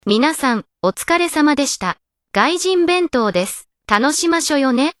皆さん、お疲れ様でした。外人弁当です。楽しましょ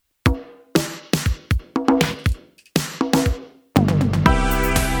よね。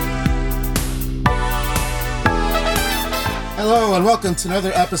Hello and welcome to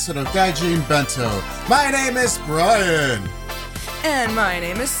another episode of Gaijin Bento. My name is Brian. And my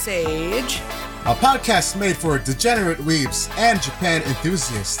name is Sage. A podcast made for degenerate weebs and Japan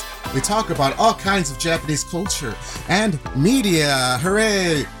enthusiasts. We talk about all kinds of Japanese culture and media.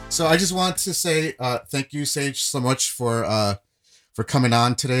 Hooray! So I just want to say thank you, Sage, so much for coming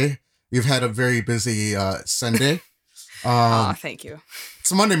on today. You've had a very busy Sunday. Thank you.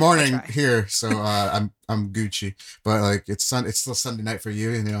 It's a Monday morning here, so I'm Gucci. But like it's still Sunday night for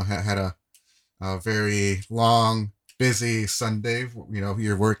you, and had a very long, busy Sunday.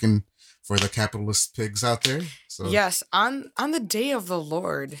 You're working for the capitalist pigs out there. So yes, on the day of the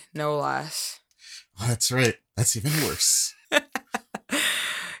Lord, no less. Oh, that's right. That's even worse.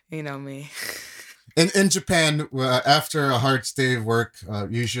 You know me. In Japan, after a hard day of work,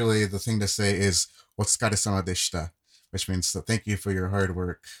 usually the thing to say is "otsukaresama deshita," which means thank you for your hard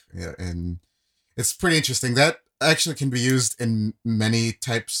work. Yeah, and it's pretty interesting. That actually can be used in many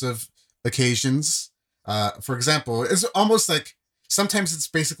types of occasions. For example, it's almost like sometimes it's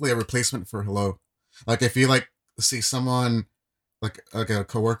basically a replacement for hello. Like if you see someone like a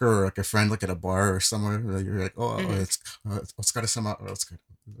coworker or like a friend like at a bar or somewhere, you're like, it's otsukaresama or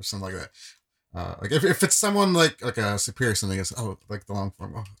something like that. Like if it's someone like a superior or something, it's like the long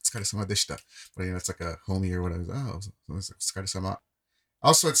form, otsukaresama deshita. But it's like a homie or whatever. It's otsukaresama.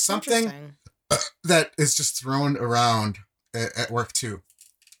 Also, it's something that is just thrown around at work too.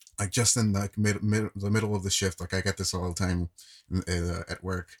 Like just in the middle of the shift. Like I get this all the time at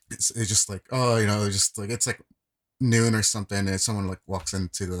work. It's just like, it's like noon or something, and someone like walks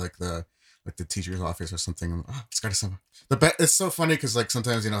into the teacher's office or something. Otsukaresama. It's so funny because like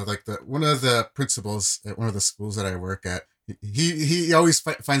sometimes one of the principals at one of the schools that I work at, he always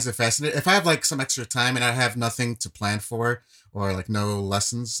finds it fascinating. If I have like some extra time and I have nothing to plan for or like no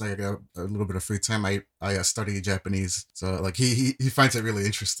lessons, I got a little bit of free time, I study Japanese. So like he finds it really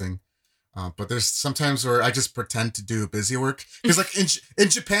interesting. But there's sometimes where I just pretend to do busy work because like in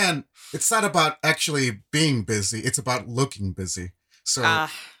Japan, it's not about actually being busy; it's about looking busy. So.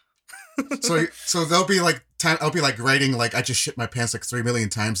 So they'll be like time. I'll be like writing like I just shit my pants like 3 million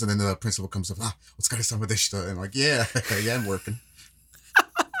times, and then the principal comes up. Otsukaresama deshita, and like yeah, I'm working.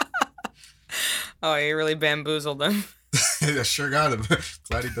 Oh, you really bamboozled him. I sure got him.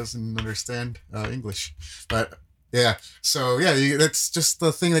 Glad he doesn't understand English, but yeah. So yeah, that's just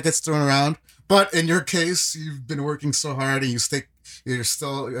the thing that gets thrown around. But in your case, you've been working so hard, and you're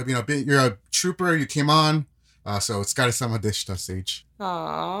still you're a trooper. You came on. So it's otsukaresama deshita, Sage.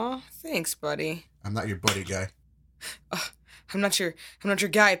 Aw, thanks, buddy. I'm not your buddy guy. I'm not your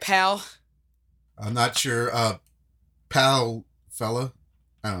guy, pal. I'm not your pal fella.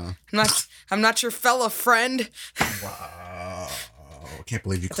 I don't know. I'm not your fella friend. Wow. I can't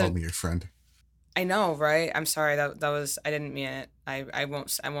believe you called me your friend. I know, right? I'm sorry. That was I didn't mean it. I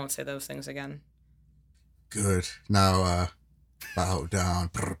won't say those things again. Good. Now bow down.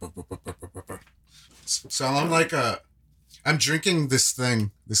 So I'm drinking this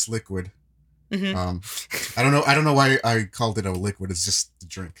liquid. Mm-hmm. I don't know why I called it a liquid. It's just a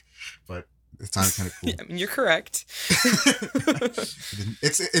drink, but it sounded kind of cool. I mean, you're correct.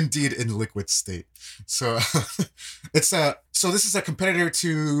 It's indeed in liquid state. So so this is a competitor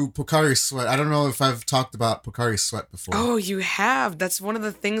to Pocari Sweat. I don't know if I've talked about Pocari Sweat before. Oh, you have. That's one of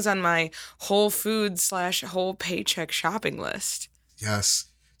the things on my Whole Foods / whole paycheck shopping list. Yes.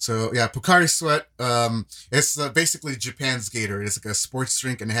 So yeah, Pocari Sweat, it's basically Japan's Gatorade. It's like a sports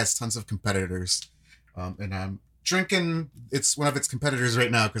drink and it has tons of competitors. And I'm drinking one of its competitors right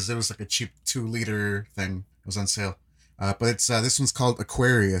now because it was like a cheap 2-liter thing. It was on sale. But it's this one's called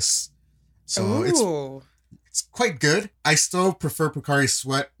Aquarius. So it's quite good. I still prefer Pocari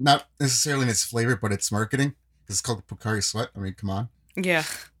Sweat, not necessarily in its flavor, but its marketing. Because it's called Pocari Sweat. I mean, come on. Yeah.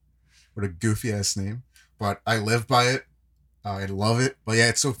 What a goofy ass name. But I live by it. I love it. But yeah,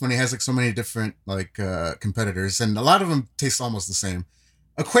 it's so funny. It has like so many different like competitors, and a lot of them taste almost the same.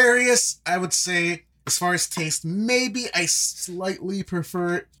 Aquarius, I would say, as far as taste, maybe I slightly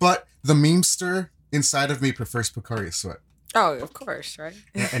prefer it, but the memester inside of me prefers Pocari Sweat. Oh, of course, right?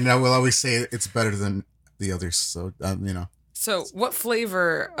 Yeah, and I will always say it's better than the others. So So, what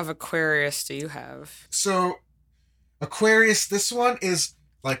flavor of Aquarius do you have? So, Aquarius, this one is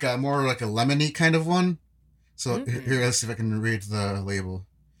like more like a lemony kind of one. So here, let's see if I can read the label.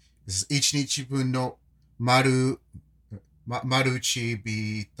 This is Ichinichibun no Maruchi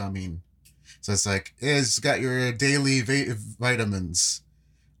Vitamin. So it's like, it's got your daily vitamins.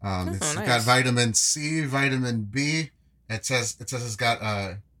 It's got Nice. vitamin C, vitamin B. It says it's got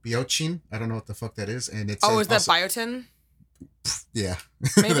biotin. I don't know what the fuck that is, and it Oh, says is that also biotin? yeah.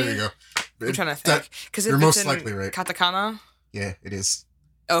 There Maybe? you go. I'm trying to That- think. Because you're if it's most in likely right. katakana, Yeah, it is.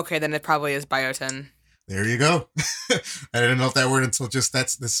 okay, then it probably is biotin. There you go. I didn't know that word until just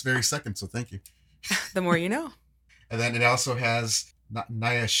this very second. So thank you. The more you know. And then it also has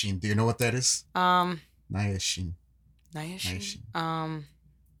niacin. Do you know what that is? Niacin. Niacin. I'm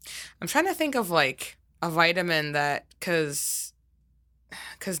trying to think of like a vitamin that because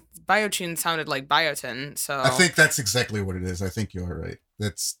biotin sounded like biotin. So I think that's exactly what it is. I think you are right.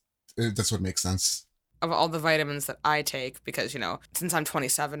 That's what makes sense. of all the vitamins that I take, because since I'm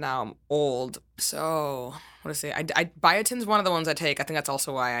 27 now, I'm old. So what is it? Biotin's one of the ones I take. I think that's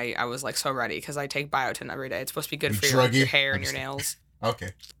also why I was like so ready, because I take biotin every day. It's supposed to be good You for your druggie? hair and your nails. Okay.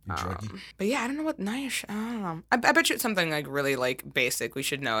 You druggie. But yeah, I don't know what niacin. I don't know. I bet you it's something like really like basic. We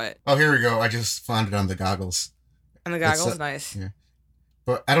should know it. Oh, here we go. I just found it on the goggles. And the goggles, nice. Yeah.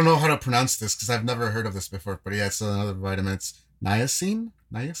 But I don't know how to pronounce this because I've never heard of this before. But yeah, it's another vitamin. It's niacin?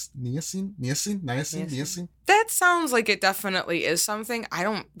 Niacin? That sounds like it definitely is something. I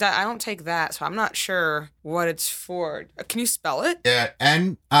don't take that, so I'm not sure what it's for. Can you spell it? Yeah,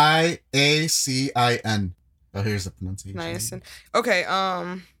 Niacin. Oh, here's the pronunciation. Niacin. Okay.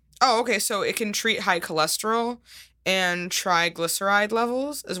 Okay. So it can treat high cholesterol and triglyceride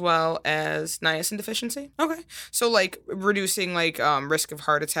levels, as well as niacin deficiency. Okay. So like reducing like risk of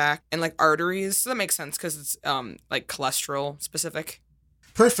heart attack and like arteries. So that makes sense because it's like cholesterol specific.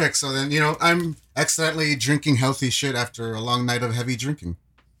 Perfect. So then, I'm accidentally drinking healthy shit after a long night of heavy drinking.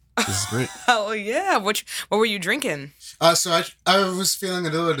 This is great. Oh yeah. What were you drinking? So I was feeling a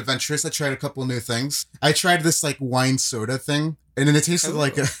little adventurous. I tried a couple new things. I tried this like wine soda thing, and then it tasted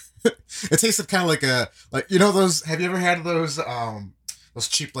like it tasted kind of like those. Have you ever had those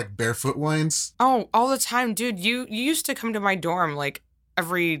cheap like barefoot wines? Oh, all the time, dude. You used to come to my dorm like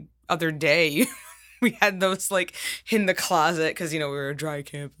every other day. We had those like in the closet because we were a dry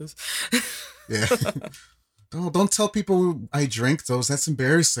campus. Yeah. Don't tell people I drink those. That's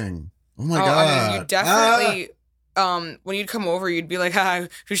embarrassing. Oh my god. I mean, you definitely. When you'd come over, you'd be like,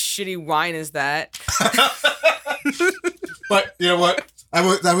 whose shitty wine is that? But you know what? I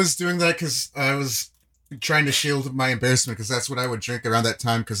was doing that because I was trying to shield my embarrassment, because that's what I would drink around that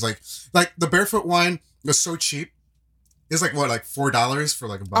time. Because like the barefoot wine was so cheap. It's like what, like $4 for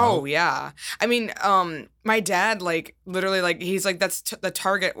like a bottle? Oh yeah. I mean, my dad like literally like he's like that's the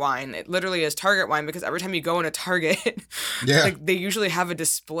Target wine. It literally is Target wine because every time you go in a Target, yeah, like they usually have a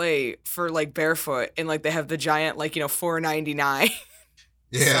display for like barefoot, and like they have the giant like $4.99.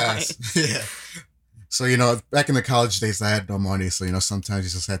 Yeah, yeah. So back in the college days, I had no money, so sometimes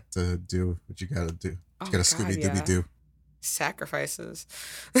you just had to do what you gotta do. You gotta Scooby Dooby Doo. Sacrifices.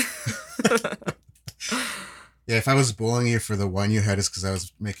 Yeah, if I was bullying you for the wine you had, it's because I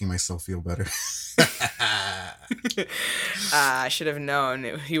was making myself feel better. I should have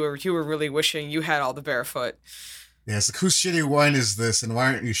known. You were really wishing you had all the barefoot. Yeah, it's like, whose shitty wine is this, and why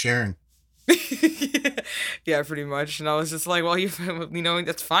aren't you sharing? Yeah, pretty much. And I was just like, well,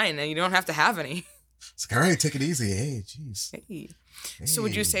 that's fine, and you don't have to have any. It's like, all right, take it easy. Hey, jeez. Hey. So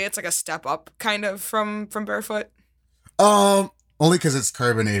would you say it's like a step up kind of from barefoot? Only because it's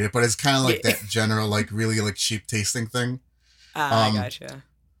carbonated, but it's kind of like that general, like really like cheap tasting thing. I gotcha.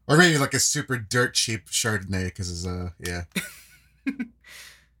 Or maybe like a super dirt cheap Chardonnay, because it's yeah.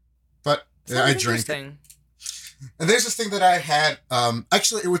 But yeah, I drink it. And there's this thing that I had.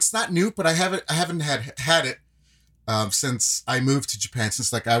 Actually, it's not new, but I haven't had it since I moved to Japan.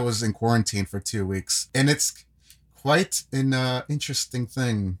 Since like I was in quarantine for 2 weeks, and it's quite an interesting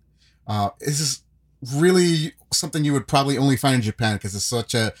thing. This is really something you would probably only find in Japan because it's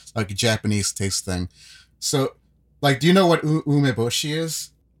such a like a Japanese taste thing. So, like, do you know what umeboshi is?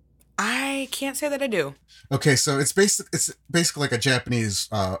 I can't say that I do. Okay, so it's basically like a Japanese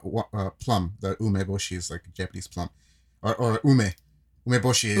plum. The umeboshi is like a Japanese plum, or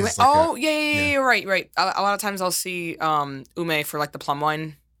umeboshi is like yeah, right. A lot of times I'll see ume for like the plum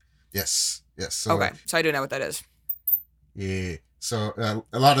wine. Yes. So, okay, so I do know what that is. Yeah. So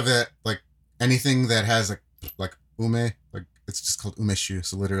a lot of it, like anything that has like ume, like it's just called umeshu.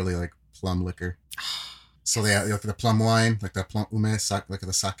 So literally like plum liquor. So they have like the plum wine, like the plum ume, like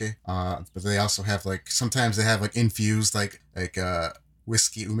the sake. But they also have like sometimes they have like infused like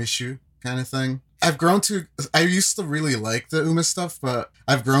whiskey umeshu kind of thing. I used to really like the ume stuff, but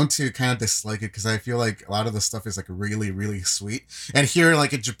I've grown to kind of dislike it because I feel like a lot of the stuff is like really, really sweet. And here,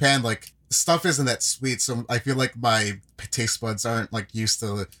 like in Japan, like stuff isn't that sweet, so I feel like my taste buds aren't like used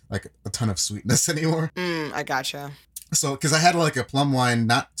to like a ton of sweetness anymore. I gotcha. So, because I had like a plum wine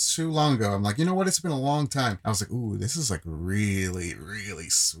not too long ago, I'm like, you know what? It's been a long time. I was like, ooh, this is like really, really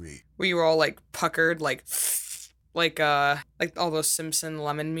sweet. Were you all like puckered, like all those Simpson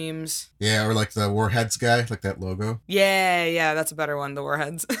lemon memes? Yeah, or like the Warheads guy, like that logo. Yeah, that's a better one. The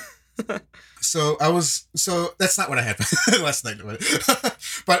Warheads. So that's not what I had last night,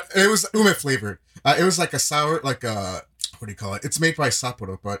 but it was ume flavored. It was like a sour, like what do you call it? It's made by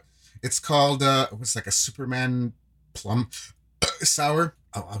Sapporo, but it's called what's like a Superman plum sour.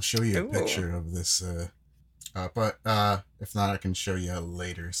 I'll show you a Ooh. picture of this. But if not, I can show you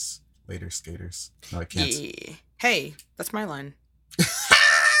later. Later, skaters. No, I can't. Yeah. Hey, that's my line.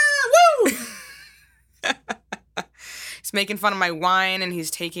 Woo! He's making fun of my wine and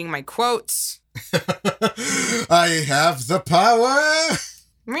he's taking my quotes. I have the power.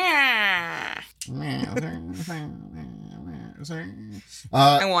 Meow.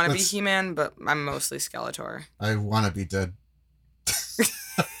 I I want to be He-Man, but I'm mostly Skeletor. I want to be dead.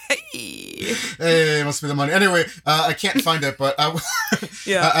 Hey. Hey, must be the money. Anyway, I can't find it, but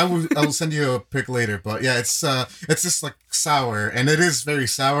Yeah. I will send you a pic later. But yeah, it's just like sour, and it is very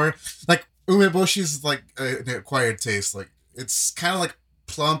sour. Like umeboshi's like an acquired taste. Like it's kind of like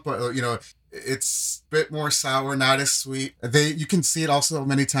plump, but it's a bit more sour, not as sweet. You can see it also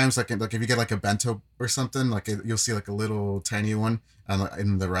many times, like if you get like a bento or something, like you'll see like a little tiny one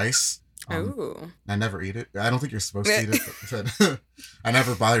in the rice. Ooh. I never eat it. I don't think you're supposed to eat it, but I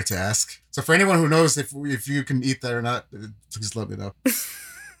never bothered to ask. So for anyone who knows if you can eat that or not, please let me know.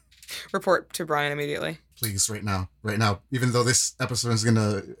 Report to Brian immediately. Please, right now. Even though this episode is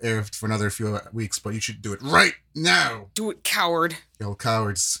gonna air for another few weeks, but you should do it right now. Do it, coward. Yo,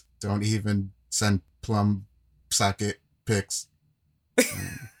 cowards! Don't even send plum socket pics. Woo!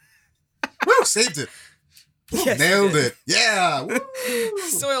 Saved it. Woo, Yes, nailed you did. it. Yeah. Woo.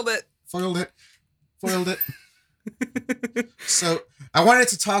 Soiled it. Foiled it. So I wanted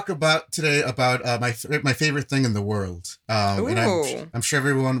to talk about my favorite thing in the world, and Ooh. I'm sure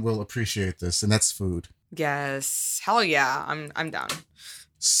everyone will appreciate this, and that's food. Yes. Hell yeah. I'm down.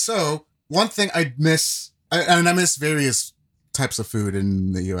 So one thing I miss, and I miss various types of food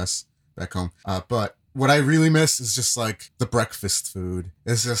in the U.S. back home, but what I really miss is just like the breakfast food.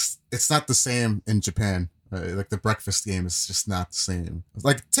 It's not the same in Japan. Like the breakfast game is just not the same.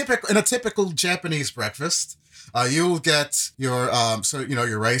 Like in a typical Japanese breakfast, you'll get your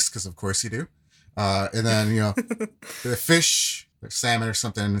your rice, because of course you do, and then the fish, like salmon or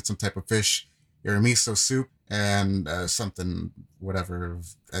something, some type of fish, your miso soup, and something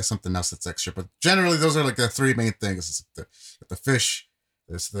else that's extra. But generally, those are like the three main things: it's the fish,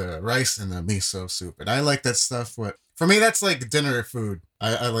 there's the rice, and the miso soup. And I like that stuff. But for me, that's like dinner food.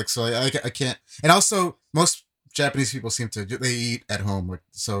 I can't. And also, most Japanese people they eat at home, like,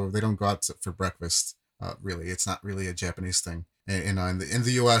 so they don't go out for breakfast. Really, it's not really a Japanese thing. And in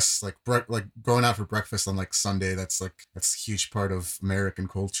the U.S., like going out for breakfast on like Sunday, that's a huge part of American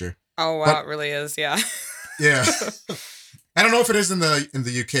culture. Oh wow, But it really is. Yeah. yeah, I don't know if it is in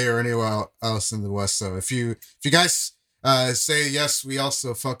the UK or anywhere else in the West. So if you guys say yes, we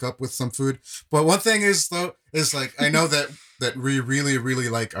also fuck up with some food. But one thing is like I know that we really, really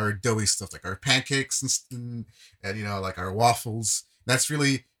like our doughy stuff, like our pancakes and like our waffles. That's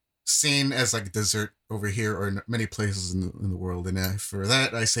really seen as like dessert over here or in many places in the world. And for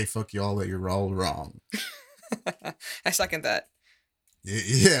that, I say fuck you all, that you're all wrong. I second that.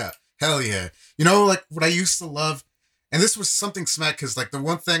 Yeah, hell yeah. Like what I used to love, and this was something smack, because like the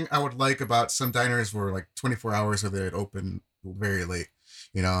one thing I would like about some diners were like 24 hours where they'd open very late.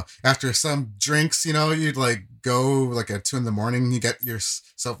 After some drinks, you'd like go like at 2 a.m, you get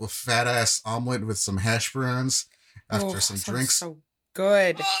yourself a fat ass omelet with some hash browns after some sounds drinks. So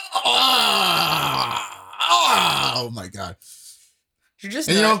good. Oh my god. You're just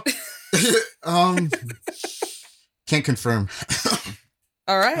And can't confirm.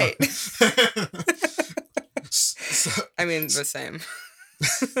 all right. So, I mean, the same.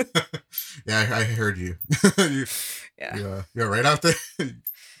 yeah, I heard you. Yeah. You're right out there.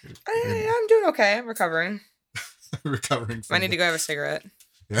 I'm doing okay. I'm recovering. Recovering from I need to go have a cigarette.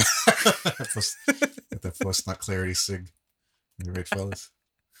 Yeah. Get that plus not clarity sig. You're right, fellas.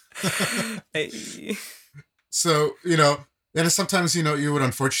 Hey. So, and sometimes, you would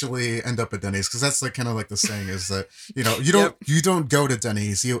unfortunately end up at Denny's, because that's like kind of like the saying is that, you don't go to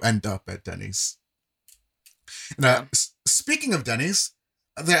Denny's, you end up at Denny's. Now, speaking of Denny's,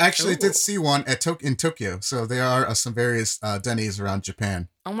 they actually did see one in Tokyo. So there are some various Denny's around Japan.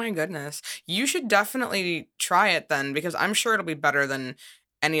 Oh my goodness. You should definitely try it then, because I'm sure it'll be better than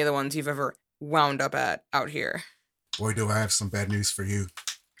any of the ones you've ever wound up at out here. Boy, do I have some bad news for you.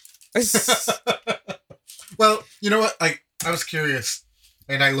 Well, you know what? I was curious,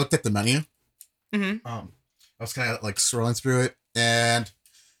 and I looked at the menu. Mm-hmm. I was kind of like scrolling through it, and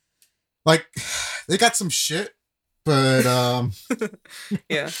like they got some shit, but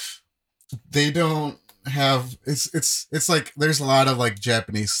Yeah. they don't have. It's like there's a lot of like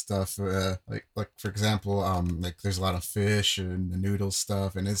Japanese stuff. Like for example, like there's a lot of fish and the noodle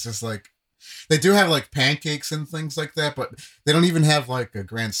stuff, and it's just like they do have like pancakes and things like that, but they don't even have like a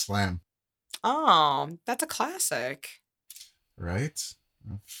Grand Slam, Oh, that's a classic. right?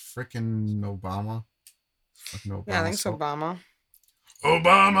 Freaking Obama. Fucking Yeah, Obama thanks, salt. Obama.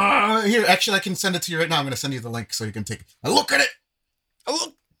 Obama. Here, actually, I can send it to you right now. I'm going to send you the link so you can take a look at it. Oh,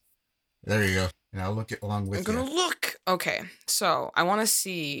 look. There you go. And I'll look it along I'm with gonna you. look. Okay, so I want to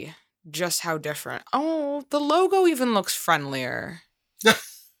see just how different. Oh, the logo even looks friendlier.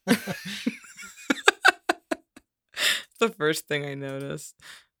 The first thing I noticed.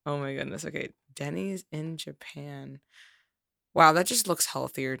 Oh my goodness. Okay, Denny's in Japan. Wow, that just looks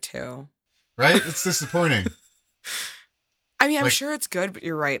healthier too. Right? It's disappointing. I mean, I'm Like- sure it's good, but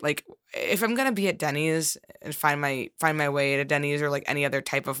you're right. Like, if I'm gonna be at Denny's and find my way to Denny's or like any other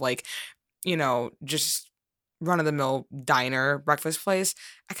type of like, just run of the mill diner breakfast place,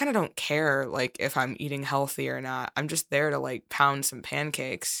 I kind of don't care like if I'm eating healthy or not. I'm just there to like pound some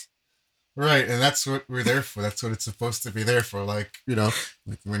pancakes. Right, and that's what we're there for. That's what it's supposed to be there for. Like,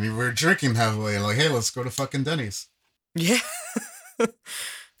 like when you were drinking heavily and like, hey, let's go to fucking Denny's. Yeah.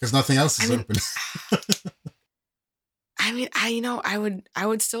 Because nothing else is open. I mean, I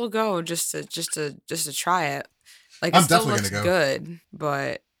would still go just to try it. Like, I'm it still definitely looks gonna go. good,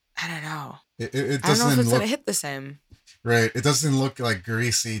 but I don't know. It I don't know if doesn't it's look gonna hit the same. right. It doesn't look like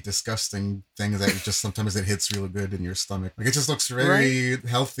greasy, disgusting thing that just sometimes it hits real good in your stomach. Like it just looks very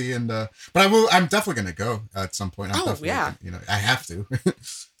healthy and but I'm definitely gonna go at some point. I'm Oh, definitely yeah. I have to.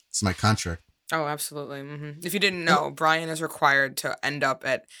 It's my contract. Oh, absolutely. If you didn't know, Brian is required to end up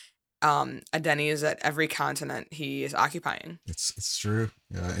at a Denny's at every continent he is occupying. It's true.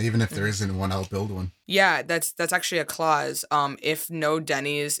 Yeah, even if there isn't one, I'll build one. Yeah, that's actually a clause. If no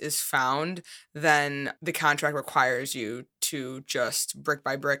Denny's is found, then the contract requires you to just brick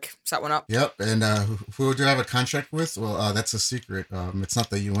by brick set one up. Yep. And who do I have a contract with? Well, that's a secret. It's not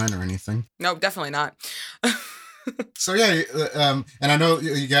the UN or anything. No, definitely not. So yeah, and I know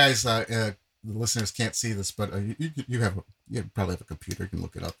you guys, the listeners can't see this, but you probably have a computer. You can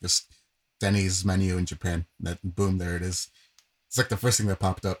look it up. Just Denny's menu in Japan. Boom, there it is. It's like the first thing that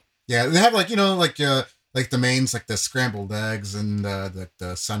popped up. Yeah, they have like the mains, like the scrambled eggs and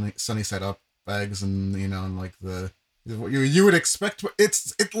the sunny side up eggs, and and like the what you would expect. But it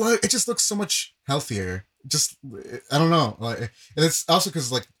just looks so much healthier. Just I don't know, like, and it's also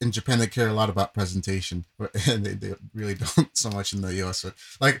because like in Japan they care a lot about presentation, and they really don't so much in the US. But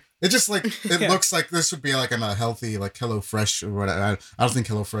like it just like it Yeah. looks like this would be like in a healthy like HelloFresh or whatever. I don't think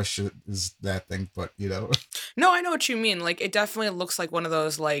HelloFresh is that thing, but No, I know what you mean. Like, it definitely looks like one of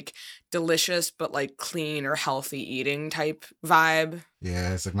those like delicious but like clean or healthy eating type vibe.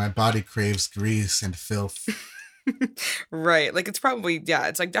 yeah, it's like my body craves grease and filth. Right. Like, it's probably, yeah,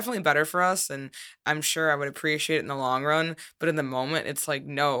 it's like definitely better for us, and I'm sure I would appreciate it in the long run, but in the moment it's like,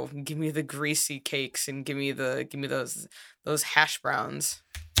 no, give me the greasy cakes and give me those hash browns.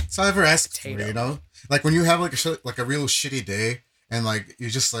 So I ever asked for, Potato. like when you have like a real shitty day and like you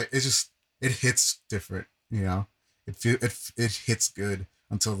just like it hits different, it hits good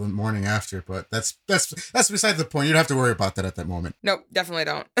until the morning after, but that's beside the point. You don't have to worry about that at that moment. Nope, definitely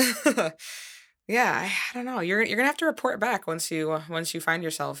don't. Yeah, I don't know. You're gonna have to report back once you find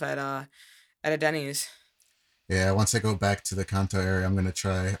yourself at a Denny's. Yeah, once I go back to the Kanto area, I'm gonna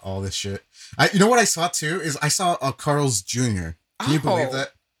try all this shit. You know what I saw too is I saw a Carl's Jr. Can you believe Oh.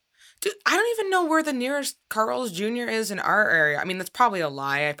 that? Dude, I don't even know where the nearest Carl's Jr. is in our area. I mean, that's probably a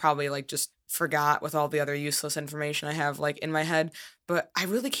lie. I probably like just forgot with all the other useless information I have like in my head, but I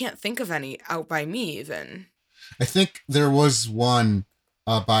really can't think of any out by me even. I think there was one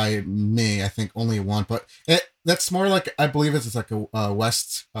by me. I think only one, but that's more like I believe it's like a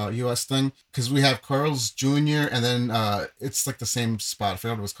West U.S. thing because we have Carl's Jr. and then it's like the same spot. I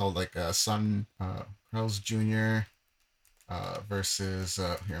forgot what it was called, like Carl's Jr. Versus here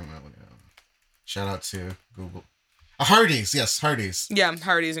I'm gonna look it up. Shout out to Google. Hardee's, yes, Hardee's. Yeah,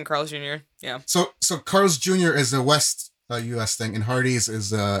 Hardee's and Carl's Jr. Yeah. So Carl's Jr. is a West U.S. thing, and Hardee's is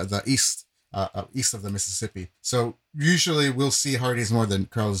the East of the Mississippi. So usually we'll see Hardee's more than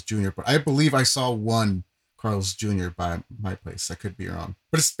Carl's Jr. But I believe I saw one Carl's Jr. by my place. I could be wrong,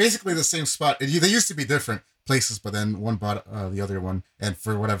 but it's basically the same spot. They used to be different places, but then one bought the other one, and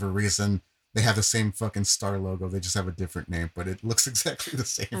for whatever reason, they have the same fucking star logo. They just have a different name, but it looks exactly the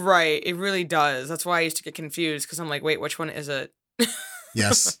same. Right, it really does. That's why I used to get confused because I'm like, wait, which one is it?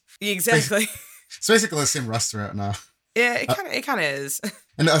 Yes. Exactly. It's basically the same restaurant now. Yeah, it kind of is.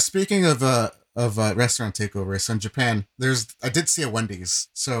 And speaking of restaurant takeovers, so in Japan, I did see a Wendy's.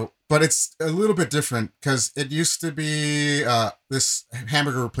 So, but it's a little bit different because it used to be this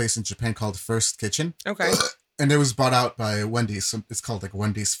hamburger place in Japan called First Kitchen. Okay. And it was bought out by Wendy's. So it's called like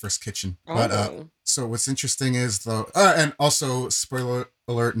Wendy's First Kitchen. Oh. But so what's interesting is though, and also spoiler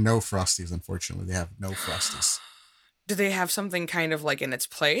alert, no Frosties. Unfortunately, they have no Frosties. Do they have something kind of like in its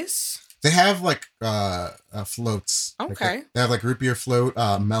place? They have like floats. Okay. Like, they have like root beer float,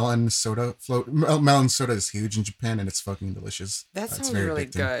 melon soda float. Melon soda is huge in Japan, and it's fucking delicious. That sounds really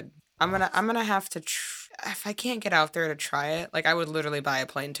good. I'm gonna have to. If I can't get out there to try it, like I would literally buy a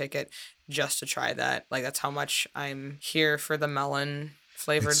plane ticket just to try that. Like that's how much I'm here for the melon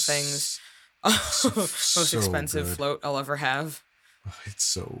flavored things. Most expensive good. float I'll ever have. Oh, it's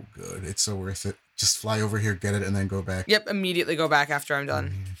so good. It's so worth it. Just fly over here, get it, and then go back. Yep, immediately go back after I'm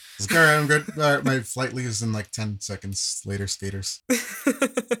done. It's like, all right, I'm good. All right, my flight leaves in like 10 seconds later, skaters.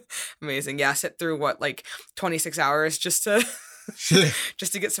 Amazing. Yeah, sit through what, like 26 hours just to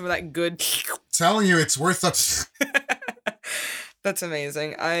just to get some of that good. Telling you, it's worth it. That's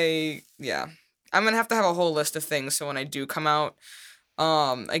amazing. I'm gonna have to have a whole list of things so when I do come out,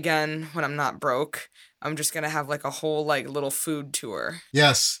 again, when I'm not broke, I'm just gonna have like a whole like little food tour.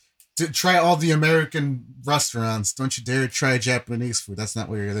 Yes. To try all the American restaurants. Don't you dare try Japanese food. That's not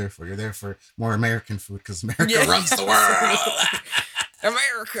what you're there for. You're there for more American food because America runs the world.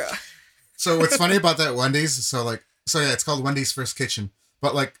 America. So what's funny about that Wendy's? So yeah, it's called Wendy's First Kitchen.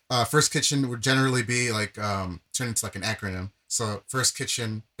 But like First Kitchen would generally be like turned into like an acronym. So First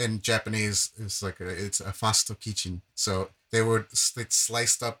Kitchen in Japanese is like it's a fasto kitchen. So they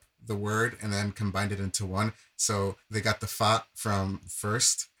sliced up the word and then combined it into one. So they got the fa from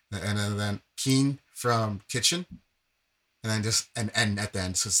first. And then kin from kitchen, and then just an N at the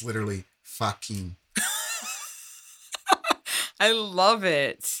end. So it's literally fucking. I love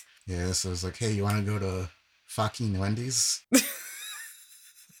it. Yeah, so it's like, hey, you want to go to fucking Wendy's?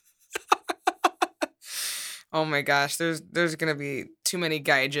 Oh my gosh, there's gonna be too many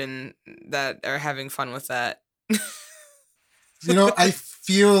gaijin that are having fun with that. You know, I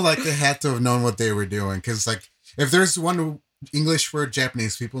feel like they had to have known what they were doing because, like, if there's one English word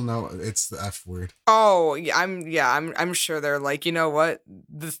Japanese people know, it's the F word. Oh, I'm sure they're like, you know what?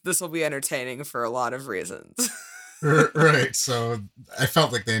 This will be entertaining for a lot of reasons. Right. So I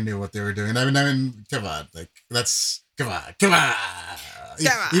felt like they knew what they were doing. I mean, come on, like come on.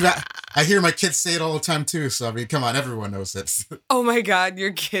 Even, I hear my kids say it all the time too. So I mean, come on, everyone knows it. Oh my god,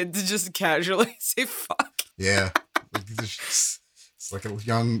 your kids just casually say fuck. Yeah, it's like a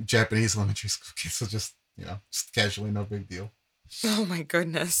young Japanese elementary school kids will just casually, no big deal. Oh my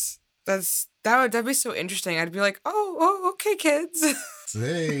goodness. That'd be so interesting. I'd be like, oh, okay, kids.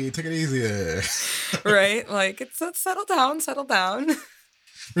 Hey, take it easy. Right? Like, let's settle down.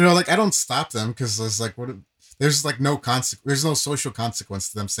 Like I don't stop them because there's like there's no social consequence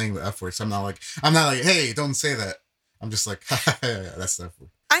to them saying the F word. So I'm not like, hey, don't say that. I'm just like, yeah, that's the F word.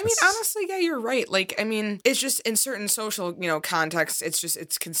 I mean, honestly, yeah, you're right. Like, I mean, it's just in certain social, contexts,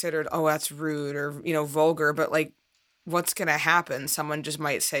 it's considered, oh, that's rude or, vulgar. But like, what's going to happen? Someone just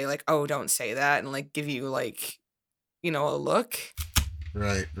might say like, oh, don't say that. And like, give you like, a look.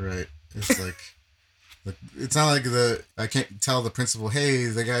 Right. It's like, it's not like I can't tell the principal, hey,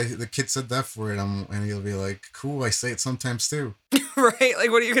 the kid said the F word. And he'll be like, cool, I say it sometimes too. Right.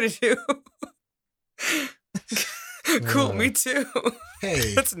 Like, what are you going to do? Cool, me too.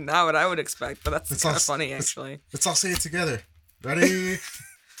 Hey. That's not what I would expect, but that's kind of funny, actually. Let's all say it together. Ready?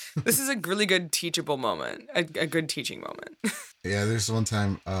 This is a really good teachable moment. A good teaching moment. Yeah, there's one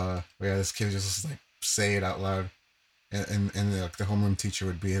time where this kid just like say it out loud. And the homeroom teacher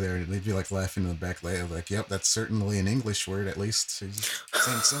would be there and they'd be like laughing in the back later, like, yep, that's certainly an English word at least. He's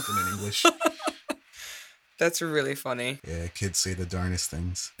saying something in English. That's really funny. Yeah, kids say the darnest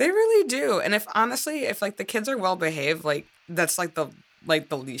things. They really do. And if like the kids are well behaved, like that's like the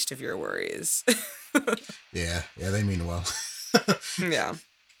least of your worries. Yeah, they mean well. Yeah.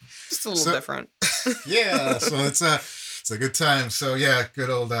 Just a little different. Yeah, so it's a good time. So yeah,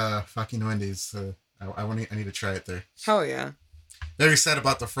 good old fucking Wendy's. I need to try it there. Hell yeah. Very sad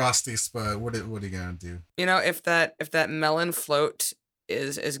about the Frosties, but what are you gonna do? If that melon float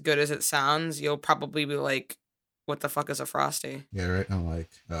is as good as it sounds, you'll probably be like, what the fuck is a Frosty? Yeah, right. I'm like,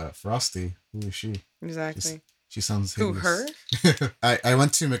 Frosty. Who is she? Exactly. She sounds hideous. Who, her? I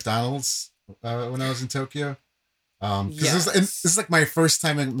went to McDonald's when I was in Tokyo. Because this Yes. is like my first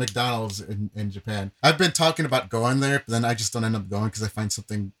time in McDonald's in Japan. I've been talking about going there, but then I just don't end up going because I find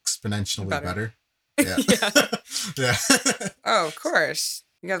something exponentially better. Yeah. Yeah. Yeah. Oh, of course.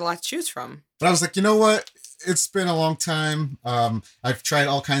 You got a lot to choose from. But I was like, you know what? It's been a long time. I've tried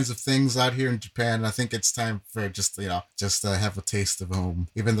all kinds of things out here in Japan, and I think it's time for just have a taste of home.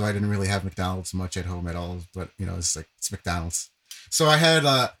 Even though I didn't really have McDonald's much at home at all, but it's like it's McDonald's. So I had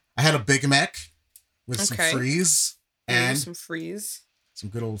a Big Mac with some Okay. fries and some freeze. some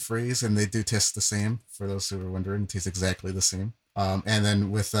good old fries, and they do taste the same. For those who are wondering, it tastes exactly the same. And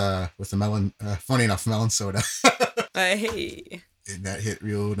then with the melon, funny enough, melon soda. Hey. And that hit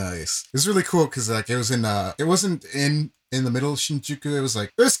real nice. It was really cool because like it wasn't in the middle of Shinjuku. It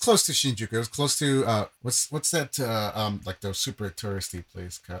was close to Shinjuku. It was close to what's that like the super touristy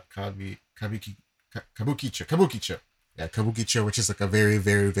place, Kabukicho. Yeah, Kabukicho, which is like a very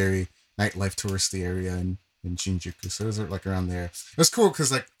very very nightlife touristy area in Shinjuku. So it was like around there. It was cool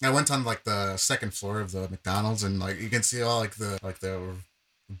because like I went on like the second floor of the McDonald's and like you can see all like the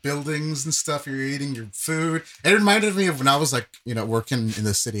buildings and stuff. You're eating your food. It reminded me of when I was like working in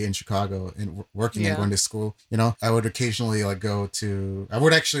the city in Chicago and working and going to school. I would occasionally like go to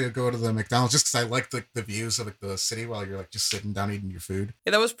the McDonald's just because I like the views of like the city while you're like just sitting down eating your food.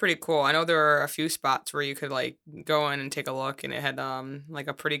 Yeah, that was pretty cool. I know there were a few spots where you could like go in and take a look, and it had like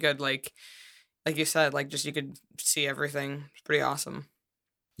a pretty good like you said, like just you could see everything. It's pretty awesome.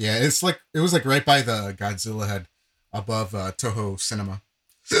 Yeah, it was like right by the Godzilla head above Toho Cinema.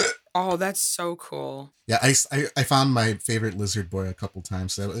 Oh, that's so cool. Yeah, I found my favorite lizard boy a couple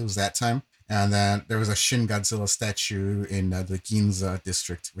times. So it was that time. And then there was a Shin Godzilla statue in the Ginza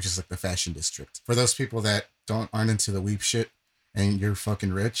district, which is like the fashion district. For those people that aren't into the weep shit and you're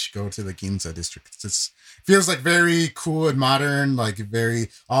fucking rich, go to the Ginza district. It feels like very cool and modern, like very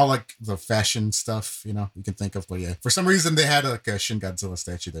all like the fashion stuff, you can think of. But yeah, for some reason they had like a Shin Godzilla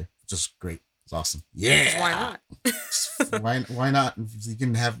statue there, which is great. It's awesome. Yeah. Why not? Why not? You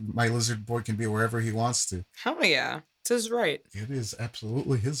can have my lizard boy can be wherever he wants to. Hell yeah. It's his right. It is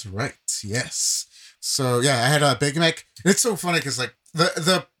absolutely his right. Yes. So yeah, I had a Big Mac. It's so funny because like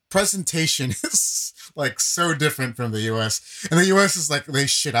the presentation is like so different from the US. And the US is like they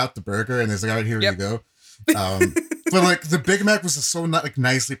shit out the burger and there's like, all right, here you go. But like the Big Mac was so not like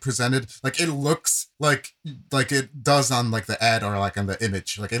nicely presented. Like it looks like it does on like the ad or like on the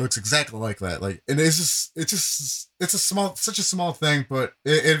image. Like it looks exactly like that. Like and it's such a small thing, but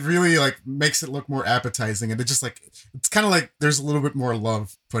it really like makes it look more appetizing. And it just like it's kind of like there's a little bit more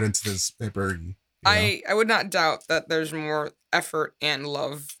love put into this burger. I would not doubt that there's more effort and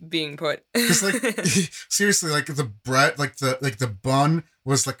love being put. Because like seriously, like the bread, like the bun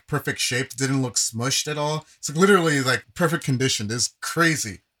was like perfect shaped, didn't look smushed at all. It's like literally like perfect conditioned. It's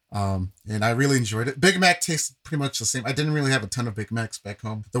crazy. And I really enjoyed it. Big Mac tasted pretty much the same. I didn't really have a ton of Big Macs back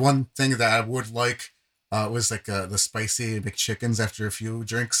home. The one thing that I would like was like the spicy McChickens after a few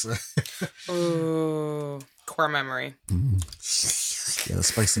drinks. Ooh, core memory. Yeah, the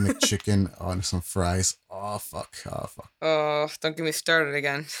spicy McChicken on some fries. Oh fuck. Oh, don't get me started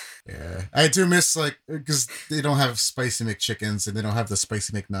again. Yeah, I do miss like because they don't have spicy McChickens and they don't have the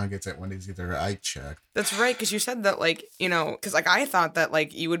spicy McNuggets at Wendy's either. I checked. That's right, because you said that like because like I thought that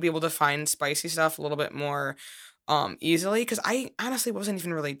like you would be able to find spicy stuff a little bit more easily, because I honestly wasn't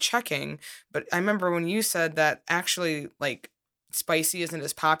even really checking, but I remember when you said that actually like spicy isn't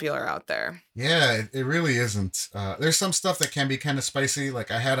as popular out there. Yeah, it really isn't. There's some stuff that can be kind of spicy. Like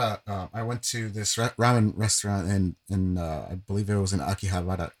I went to this ramen restaurant in I believe it was in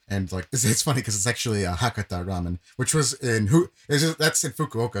Akihabara, and like it's funny because it's actually a Hakata ramen, which was that's in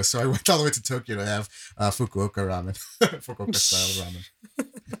Fukuoka. So I went all the way to Tokyo to have Fukuoka ramen, Fukuoka style ramen.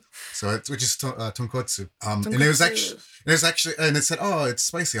 So which is tonkotsu. And it was actually, and it said, oh, it's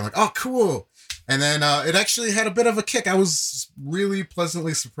spicy. I'm like, oh, cool. And then it actually had a bit of a kick. I was really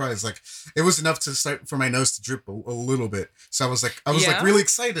pleasantly surprised. Like it was enough to start for my nose to drip a little bit. So I was like really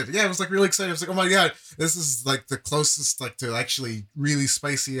excited. Yeah, I was like really excited. I was like, oh my god, this is like the closest like to actually really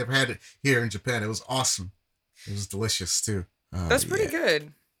spicy I've had it here in Japan. It was awesome. It was delicious too. That's pretty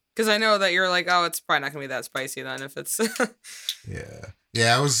good. Because I know that you're like, oh, it's probably not gonna be that spicy then if it's. Yeah.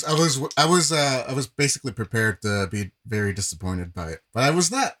 I was basically prepared to be very disappointed by it, but I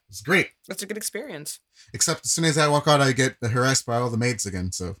was not. It was great. That's a good experience. Except as soon as I walk out, I get harassed by all the maids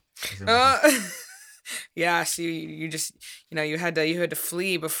again. So. Yeah. So you just you had to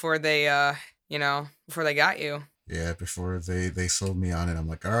flee before they before they got you. Yeah, before they sold me on it. I'm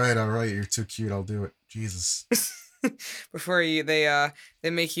like, all right, you're too cute. I'll do it. Jesus. Before they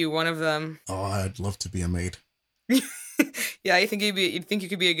make you one of them. Oh, I'd love to be a maid. Yeah, you think you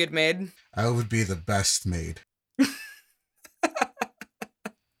could be a good maid? I would be the best maid.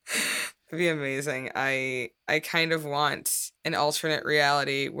 It'd be amazing. I kind of want an alternate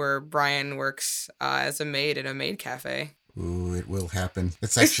reality where Brian works as a maid in a maid cafe. Ooh, it will happen.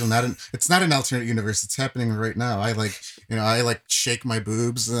 It's actually not it's not an alternate universe. It's happening right now. I like shake my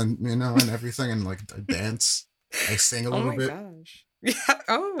boobs and and everything and like I dance. I sing a Oh little my bit. gosh. Yeah.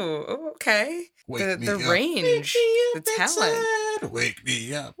 Okay. Wake me The up. range, the talent. Inside. Wake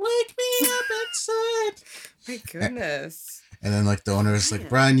me up. Wake me up inside. My goodness. And then like the owner is like, Man.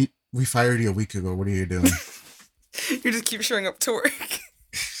 Brian, we fired you a week ago. What are you doing? You just keep showing up to work.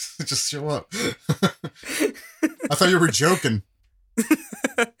 Just show up. I thought you were joking.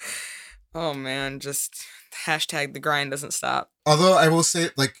 Oh man, just hashtag the grind doesn't stop. Although I will say,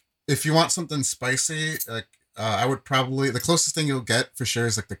 like, if you want something spicy, like, I would probably the closest thing you'll get for sure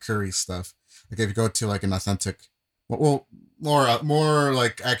is like the curry stuff. Like if you go to like an authentic, well, more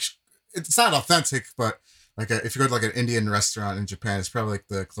like actually, it's not authentic, but like if you go to like an Indian restaurant in Japan, it's probably like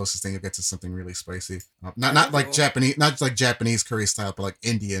the closest thing you'll get to something really spicy. Not like Japanese, not like Japanese curry style, but like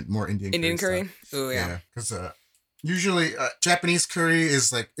more Indian curry. Style. Oh yeah. Because usually Japanese curry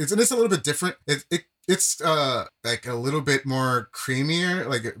is like it's a little bit different. It's like a little bit more creamier,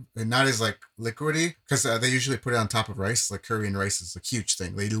 like not as like liquidy, because they usually put it on top of rice. Like curry and rice is a huge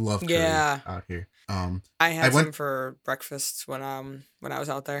thing. They love curry out here. I had some for breakfast when I was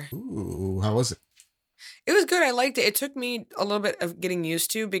out there. Ooh, how was it? It was good. I liked it. It took me a little bit of getting used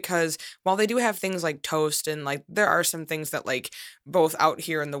to because while they do have things like toast and like there are some things that like both out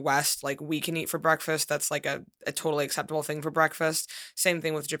here in the West, like we can eat for breakfast. That's like a totally acceptable thing for breakfast. Same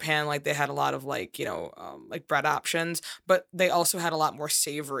thing with Japan. Like they had a lot of like, like bread options, but they also had a lot more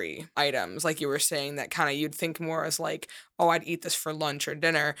savory items. Like you were saying that kind of you'd think more as like, oh, I'd eat this for lunch or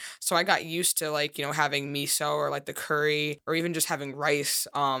dinner. So I got used to like, having miso or like the curry or even just having rice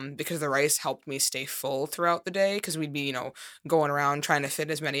because the rice helped me stay full throughout the day because we'd be, going around trying to fit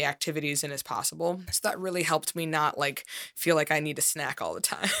as many activities in as possible. So that really helped me not like feel like I need to snack all the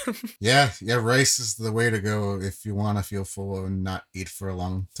time. Yeah, rice is the way to go if you want to feel full and not eat for a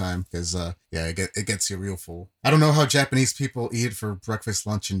long time because it gets you real full. I don't know how Japanese people eat for breakfast,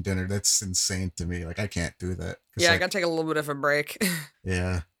 lunch, and dinner. That's insane to me. Like I can't do that. Yeah, I gotta take a little bit of a break.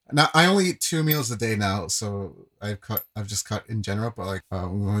 Yeah. Now I only eat 2 meals a day now, so I've just cut in general. But like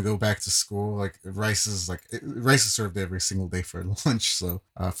when we go back to school, like rice is served every single day for lunch. So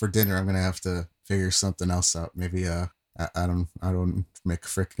for dinner, I'm gonna have to figure something else out. Maybe I don't make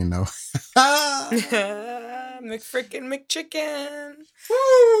frickin' know. McFrickin' McChicken.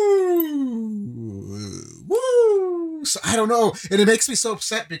 Woo! So I don't know, and it makes me so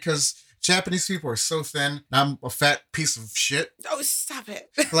upset because Japanese people are so thin. I'm a fat piece of shit. Oh, stop it!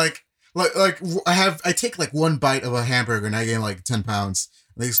 like I take like one bite of a hamburger and I gain like 10 pounds.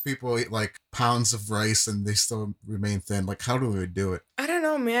 These people eat like pounds of rice and they still remain thin. Like, how do we do it? I don't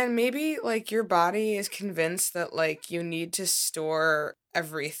know, man. Maybe like your body is convinced that like you need to store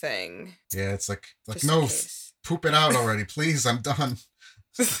everything. Yeah, it's like just no, in case. Poop it out already, please. I'm done.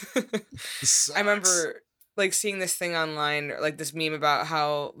 I remember like seeing this thing online, like this meme about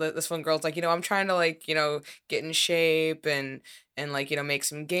how this one girl's like, I'm trying to like, get in shape and like, make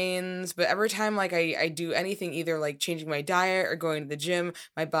some gains. But every time like I do anything, either like changing my diet or going to the gym,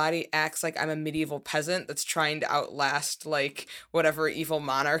 my body acts like I'm a medieval peasant that's trying to outlast like whatever evil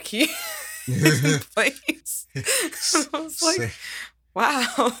monarchy in place. I was like,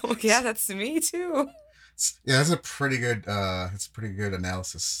 wow, yeah, that's me too. Yeah, that's a pretty good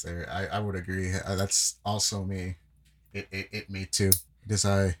analysis there. I would agree. That's also me. It me too. Because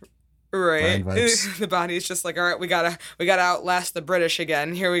right. The body's just like, all right, we gotta outlast the British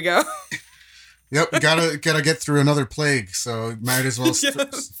again. Here we go. Yep, we gotta get through another plague. So might as well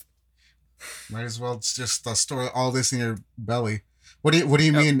just store all this in your belly. What do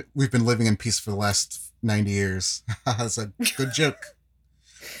you mean we've been living in peace for the last 90 years? That's a good joke.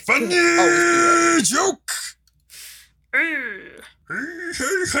 Funny joke.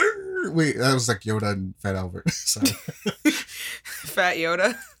 Wait, that was like Yoda and Fat Albert. Sorry. Fat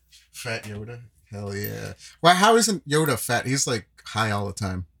Yoda. Fat Yoda. Hell yeah. Well, how isn't Yoda fat? He's like high all the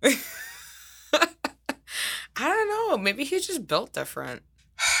time. I don't know. Maybe he's just built different.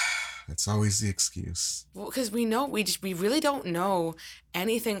 That's always the excuse. Well, because we really don't know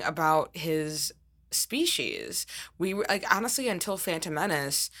anything about his species. We like honestly until Phantom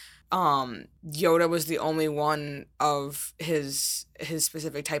Menace, Yoda was the only one of his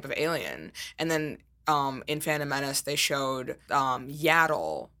specific type of alien, and then in Phantom Menace they showed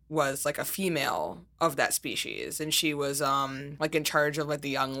Yaddle was like a female of that species, and she was like in charge of like the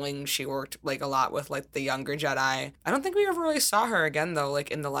younglings. She worked like a lot with like the younger Jedi. I don't think we ever really saw her again though,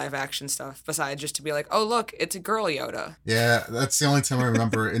 like in the live action stuff, besides just to be like, oh look, it's a girl Yoda. Yeah, that's the only time I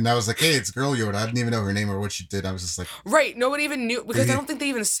remember. And I was like, hey, it's girl Yoda. I didn't even know her name or what she did. I was just like, right, nobody even knew, because I don't think they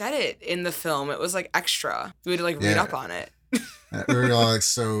even said it in the film. It was like extra. We had to like read up on it. We were all like,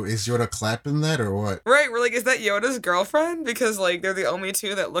 so is Yoda clapping that or what? Right, we're like, is that Yoda's girlfriend? Because like they're the only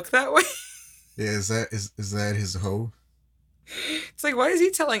two that look that way. Yeah, is that his hoe? It's like, why is he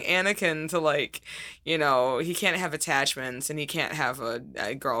telling Anakin to like, you know, he can't have attachments and he can't have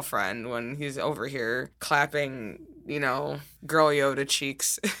a girlfriend when he's over here clapping, you know, girl Yoda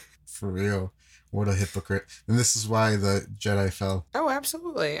cheeks. For real. What a hypocrite. And this is why the Jedi fell. Oh,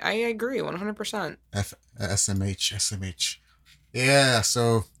 absolutely. I agree 100%. SMH. Yeah,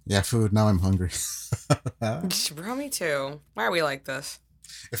 so, yeah, food. Now I'm hungry. Bro, me too. Why are we like this?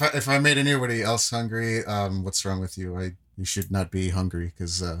 If I made anybody else hungry, what's wrong with you? You should not be hungry,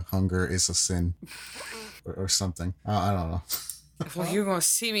 because hunger is a sin. Or something. I don't know. Well, you're going to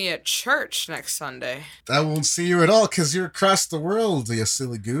see me at church next Sunday. I won't see you at all, because you're across the world, you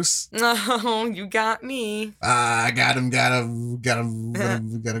silly goose. Oh, you got me. I got him. Gotta go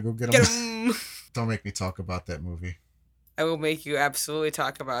get him. Don't make me talk about that movie. I will make you absolutely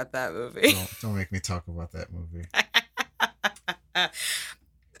talk about that movie. Don't make me talk about that movie.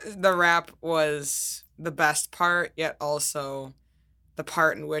 The rap was the best part, yet also the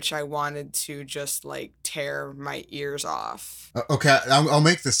part in which I wanted to just like tear my ears off. Okay, I'll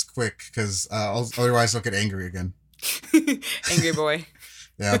make this quick, because otherwise I'll get angry again. Angry boy.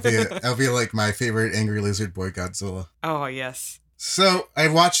 Yeah, I'll be like my favorite angry lizard boy, Godzilla. Oh yes. So I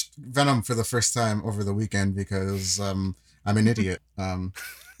watched Venom for the first time over the weekend because I'm an idiot.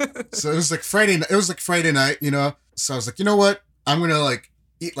 So it was like Friday. It was like Friday night, you know. So I was like, you know what? I'm gonna like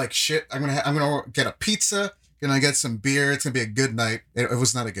eat like shit. I'm gonna get a pizza. Gonna get some beer. It's gonna be a good night. It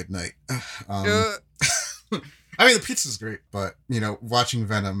was not a good night. I mean, the pizza's great, but you know, watching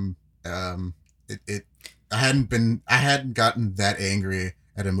Venom, I hadn't gotten that angry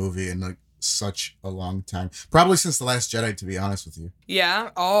at a movie in like such a long time. Probably since The Last Jedi, to be honest with you. Yeah.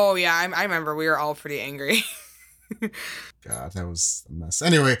 Oh yeah. I remember we were all pretty angry. God, that was a mess.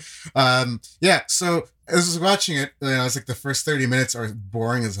 Anyway, yeah. So I was watching it. You know, I was like, the first 30 minutes are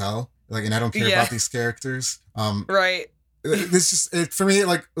boring as hell. Like, and I don't care about these characters. Right. This just for me,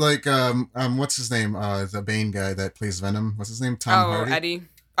 like what's his name? The Bane guy that plays Venom. What's his name? Tom Hardy. Eddie.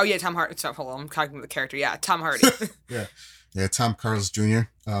 Oh yeah, Tom Hardy. So, hold on, I'm talking about the character. Yeah, Tom Hardy. yeah, Tom Carlos Jr.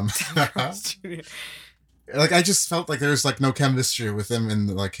 Tom Carlos Jr. Like, I just felt like there was like no chemistry with him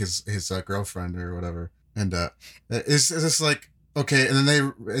and like his girlfriend or whatever. And it's just like, okay, and then they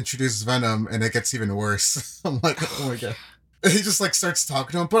introduce Venom and it gets even worse. I'm like, oh my god. He just like starts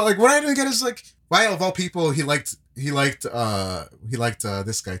talking to him, but like what I didn't get is like, why of all people he liked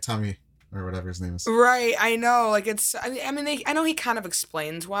this guy Tommy or whatever his name is. Right, I know. Like it's, I mean, I know he kind of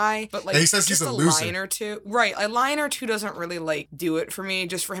explains why, but like he says just he's a loser. line or two, right? A line or two doesn't really like do it for me.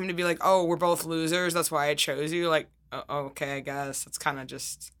 Just for him to be like, oh, we're both losers. That's why I chose you. Like, okay, I guess that's kind of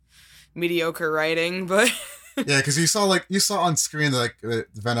just mediocre writing, but. Yeah, because you saw on screen like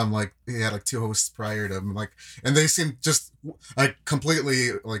Venom, like he had like two hosts prior to him, like, and they seemed just like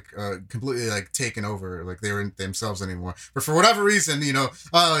completely taken over, like they weren't themselves anymore. But for whatever reason, you know,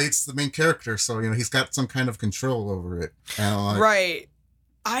 it's the main character, so you know he's got some kind of control over it. And, right.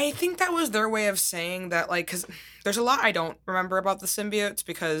 I think that was their way of saying that, like, because there's a lot I don't remember about the symbiotes,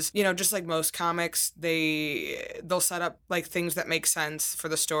 because, you know, just like most comics, they'll set up, like, things that make sense for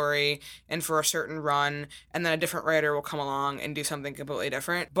the story and for a certain run, and then a different writer will come along and do something completely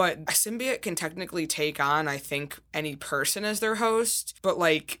different. But a symbiote can technically take on, I think, any person as their host, but,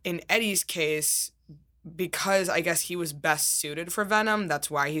 like, in Eddie's case, because I guess he was best suited for Venom, that's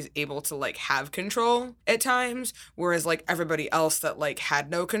why he's able to like have control at times, whereas like everybody else that like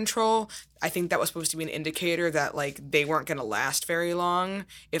had no control, I think that was supposed to be an indicator that like they weren't going to last very long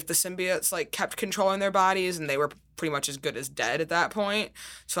if the symbiotes like kept controlling their bodies, and they were pretty much as good as dead at that point.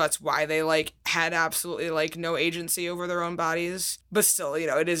 So that's why they like had absolutely like no agency over their own bodies. But still, you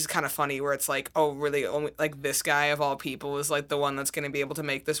know, it is kind of funny where it's like, oh, really, only like this guy of all people is like the one that's going to be able to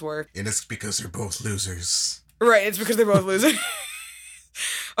make this work. And it's because they're both losers. Right, it's because they're both losers.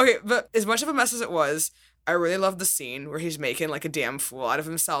 Okay, but as much of a mess as it was, I really love the scene where he's making like a damn fool out of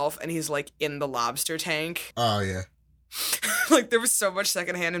himself and he's like in the lobster tank. Oh yeah. Like there was so much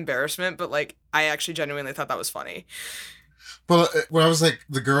secondhand embarrassment, but like I actually genuinely thought that was funny. Well, when I was like,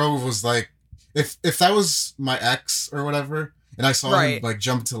 the girl was like, if that was my ex or whatever, and I saw him like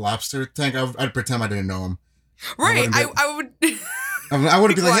jump into the lobster tank, I'd pretend I didn't know him. Right, I would. I mean, I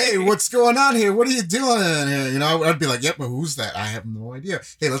would be like, Why? hey, what's going on here? What are you doing here? You know, I'd be like, yep, but who's that? I have no idea.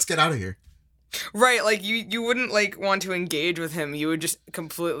 Hey, let's get out of here. Right, like you wouldn't like want to engage with him. You would just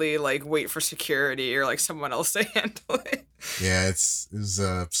completely like wait for security or like someone else to handle it. Yeah, it was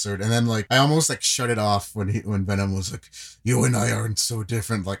absurd. And then like I almost like shut it off when Venom was like, "You and I aren't so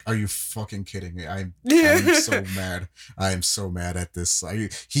different." Like, are you fucking kidding me? I'm so mad. I am so mad at this.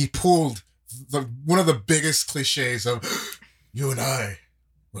 He pulled one of the biggest cliches of "You and I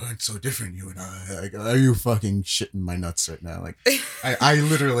weren't so different." You and I, like, are you fucking shitting my nuts right now? Like, I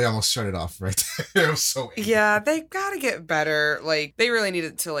literally almost shut it off right there. I was so angry. Yeah, they gotta get better. Like they really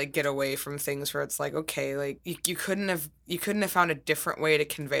needed to like get away from things where it's like, okay, like you couldn't have found a different way to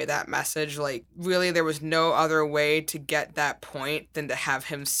convey that message. Like really there was no other way to get that point than to have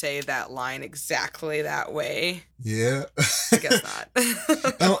him say that line exactly that way. Yeah. I guess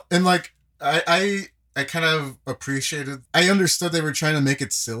not. and like I kind of appreciated. I understood they were trying to make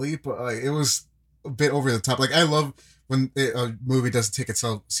it silly, but like it was a bit over the top. Like I love when a movie doesn't take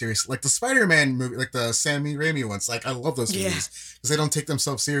itself serious, like the Spider-Man movie, like the Sammy Raimi ones. Like I love those movies because they don't take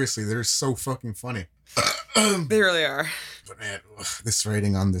themselves seriously. They're so fucking funny. They really are. But man, this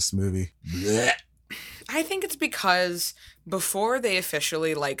writing on this movie. Blech. I think it's because before they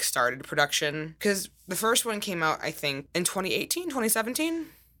officially like started production, because the first one came out I think in 2018, 2017.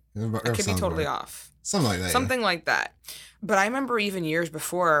 I could be totally off. Something like that. Something like that. But I remember even years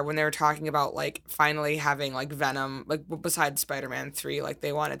before when they were talking about like finally having like Venom, like besides Spider-Man 3, like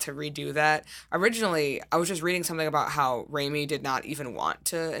they wanted to redo that. Originally, I was just reading something about how Raimi did not even want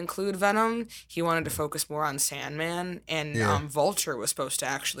to include Venom. He wanted to focus more on Sandman, and Vulture was supposed to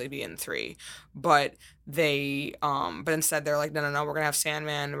actually be in 3. But but instead they're like, no, we're gonna have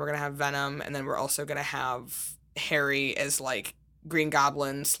Sandman, we're gonna have Venom, and then we're also gonna have Harry as like Green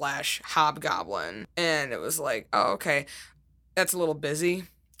Goblin / Hobgoblin. And it was like, oh, okay, that's a little busy.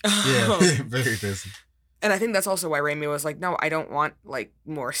 Yeah, very busy. And I think that's also why Raimi was like, no, I don't want like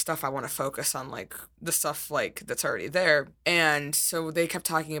more stuff. I want to focus on like the stuff like that's already there. And so they kept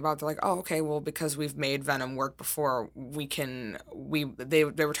talking about, they're like, oh, okay, well, because we've made Venom work before, they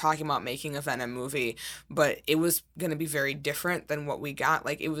were talking about making a Venom movie, but it was going to be very different than what we got.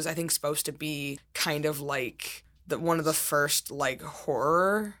 Like it was, I think, supposed to be kind of like one of the first like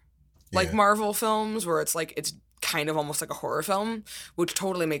horror like Marvel films where it's like it's kind of almost like a horror film, which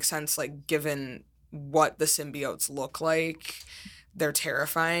totally makes sense like given what the symbiotes look like. They're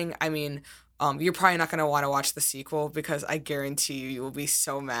terrifying. I mean, you're probably not going to want to watch the sequel because I guarantee you will be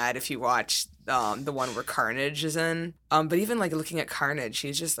so mad if you watch the one where Carnage is in. But even like looking at Carnage,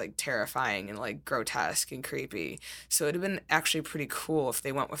 he's just like terrifying and like grotesque and creepy. So it'd have been actually pretty cool if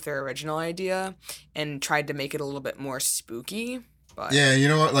they went with their original idea and tried to make it a little bit more spooky. But yeah, you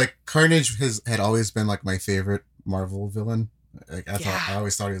know what? Like Carnage had always been like my favorite Marvel villain. Like I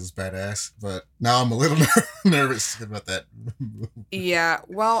always thought he was badass, but now I'm a little nervous about that. Yeah,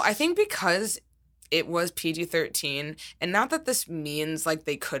 well, I think because it was PG-13, and not that this means like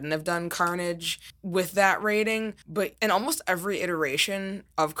they couldn't have done Carnage with that rating, but in almost every iteration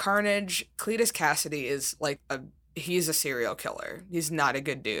of Carnage, Cletus Cassidy is like he's a serial killer. He's not a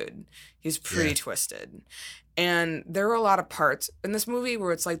good dude. He's pretty twisted. And there were a lot of parts in this movie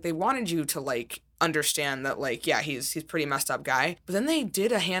where it's like they wanted you to like understand that like he's pretty messed up guy, but then they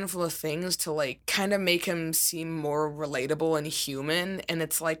did a handful of things to like kind of make him seem more relatable and human, and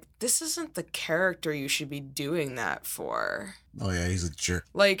it's like this isn't the character you should be doing that for. Oh yeah, he's a jerk.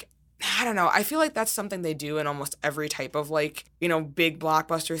 Like I don't know. I feel like that's something they do in almost every type of like, you know, big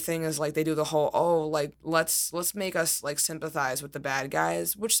blockbuster thing is like they do the whole, like let's make us like sympathize with the bad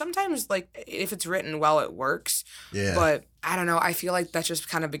guys, which sometimes like if it's written well, it works. Yeah. But I don't know. I feel like that's just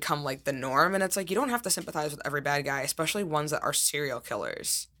kind of become like the norm, and it's like you don't have to sympathize with every bad guy, especially ones that are serial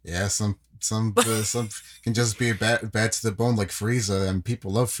killers. Yeah, some can just be bad to the bone, like Frieza, and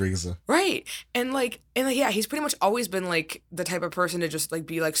people love Frieza. Right, and yeah, he's pretty much always been like the type of person to just like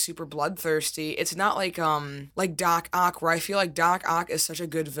be like super bloodthirsty. It's not like Doc Ock, where I feel like Doc Ock is such a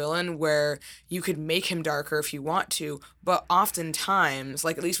good villain where you could make him darker if you want to, but oftentimes,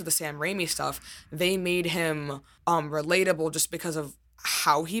 like at least with the Sam Raimi stuff, they made him relatable just because of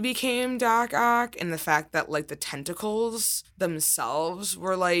how he became Doc Ock and the fact that like the tentacles themselves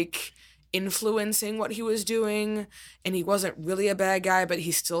were like influencing what he was doing, and he wasn't really a bad guy, but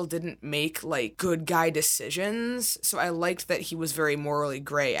he still didn't make like good guy decisions. So I liked that he was very morally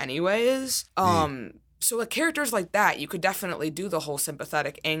gray anyways. So like characters like that, you could definitely do the whole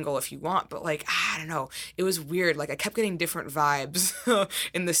sympathetic angle if you want, but like I don't know, it was weird. Like I kept getting different vibes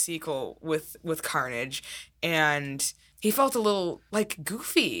in the sequel with Carnage, and he felt a little like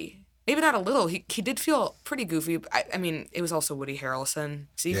goofy. Maybe not a little. He did feel pretty goofy. I mean, it was also Woody Harrelson.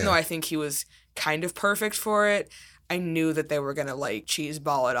 So even though I think he was kind of perfect for it, I knew that they were gonna like cheese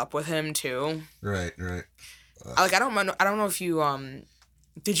ball it up with him too. Right. Like I don't know if you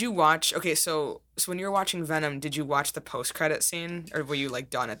did you watch? Okay, so when you were watching Venom, did you watch the post credit scene, or were you like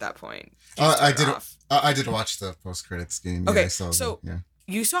done at that point? I did. I did watch the post credit scene. Okay, yeah, so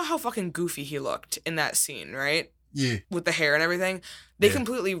you saw how fucking goofy he looked in that scene, right? Yeah. With the hair and everything. They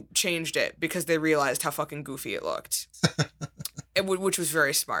completely changed it because they realized how fucking goofy it looked. Which was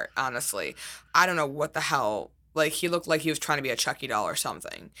very smart, honestly. I don't know what the hell. Like, he looked like he was trying to be a Chucky doll or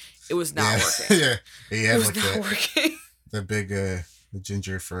something. It was not working. Yeah. It was not working. The big, the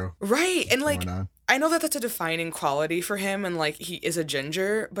ginger fro. Right. And, like, I know that that's a defining quality for him, and, like, he is a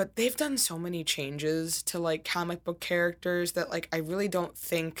ginger, but they've done so many changes to, like, comic book characters that, like, I really don't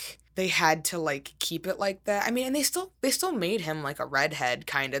think they had to, like, keep it like that. I mean, and they still made him, like, a redhead,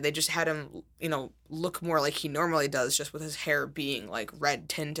 kind of. They just had him, you know, look more like he normally does, just with his hair being, like, red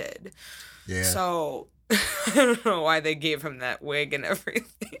tinted. Yeah. So, I don't know why they gave him that wig and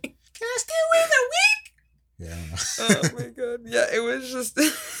everything. Can I still wear the wig? Yeah, I don't know. Oh my god. Yeah, it was just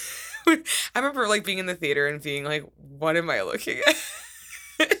I remember like being in the theater and being like, what am I looking at?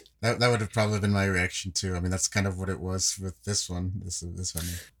 That would have probably been my reaction too. I mean, that's kind of what it was with this one. This one.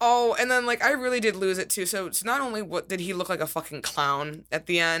 Oh, and then like I really did lose it too. So not only what did he look like a fucking clown at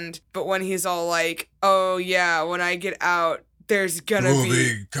the end, but when he's all like, "Oh yeah, when I get out, there's gonna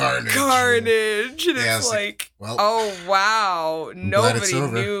be carnage," and it's like, well, oh wow, nobody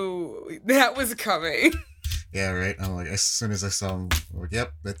knew that was coming. Yeah, right. I'm like, as soon as I saw him, like,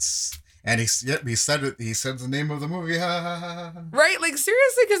 yep, that's. And he said it. He said the name of the movie. Right, like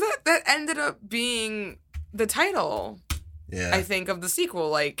seriously, because that ended up being the title. Yeah, I think of the sequel.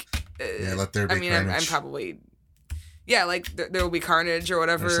 Like, let there be. I mean, carnage. I'm probably, like there will be carnage or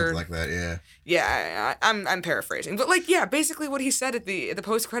whatever, or something like that. Yeah. Yeah, I'm paraphrasing, but like, yeah, basically what he said at the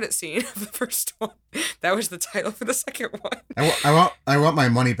post credit scene of the first one, that was the title for the second one. I want my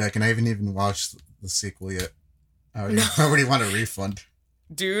money back, and I haven't even watched the sequel yet. I already want a refund.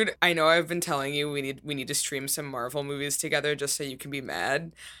 Dude, I know I've been telling you we need to stream some Marvel movies together just so you can be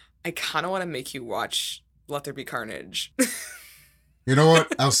mad. I kind of want to make you watch Let There Be Carnage. You know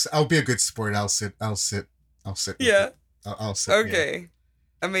what? I'll be a good sport. I'll sit. Yeah. I'll sit. Okay. Yeah.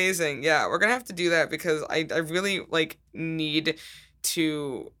 Amazing. Yeah, we're gonna have to do that because I really like need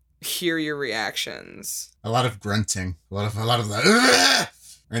to hear your reactions. A lot of grunting. A lot of that.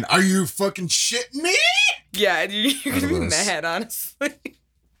 And are you fucking shitting me? Yeah, you're gonna be mad, honestly.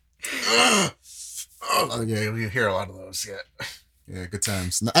 Oh, yeah, we hear a lot of those. Yeah, good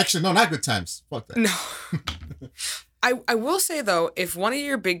times. No, actually, no, not good times. Fuck that. No. I will say, though, if one of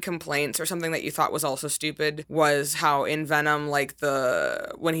your big complaints or something that you thought was also stupid was how in Venom, like,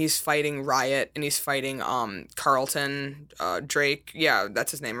 when he's fighting Riot and he's fighting Carlton Drake, yeah,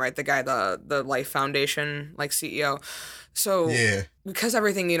 that's his name, right? The guy, the Life Foundation, like, CEO. So, yeah. Because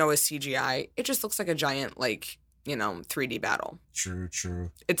everything, you know, is CGI, it just looks like a giant, like, you know, 3D battle. True.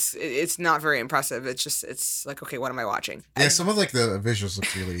 It's not very impressive. It's like, okay, what am I watching? Yeah, some of, like, the visuals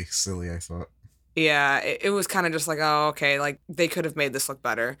look really silly, I thought. Yeah, it was kind of just like, oh, okay, like, they could have made this look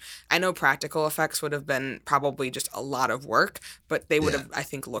better. I know practical effects would have been probably just a lot of work, but they would have, I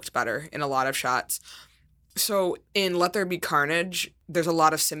think, looked better in a lot of shots. So in Let There Be Carnage, there's a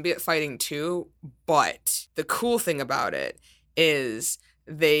lot of symbiote fighting too, but the cool thing about it is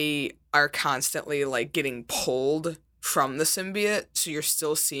they are constantly, like, getting pulled from the symbiote, so you're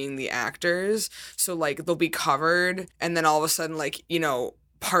still seeing the actors. So, like, they'll be covered, and then all of a sudden, like, you know,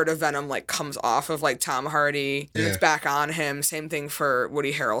 part of Venom, like, comes off of, like, Tom Hardy, and it's back on him. Same thing for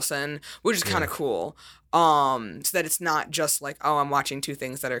Woody Harrelson, which is kind of cool. So that it's not just like, oh, I'm watching two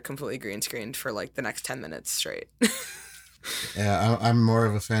things that are completely green screened for, like, the next 10 minutes straight. Yeah, I'm more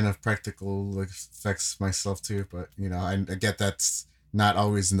of a fan of practical effects myself too, but, you know, I get that's not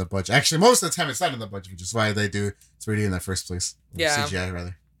always in the budget. Actually, most of the time it's not in the budget, which is why they do 3D in the first place. Yeah. CGI,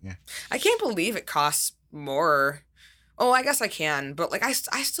 rather. Yeah. I can't believe it costs more. Oh, I guess I can, but, like, I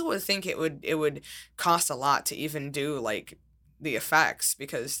still would think it would cost a lot to even do, like, the effects,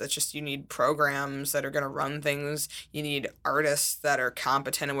 because that's just, you need programs that are going to run things. You need artists that are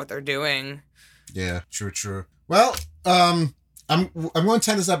competent in what they're doing. Yeah, true. Well, I'm going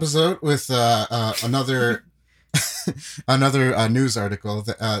to end this episode with another another news article.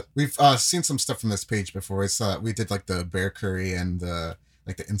 That we've seen some stuff from this page before. It's we did, like, the bear curry and the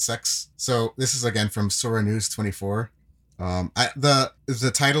insects. So this is again from Sora News 24.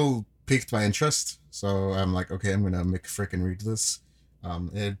 The title piqued my interest, so I'm like, okay, I'm gonna frickin' read this.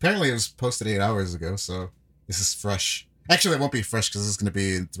 Apparently it was posted 8 hours ago, so this is fresh. Actually, it won't be fresh because it's going to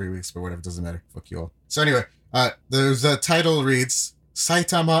be in 3 weeks, but whatever, doesn't matter. Fuck you all. So anyway, the title reads,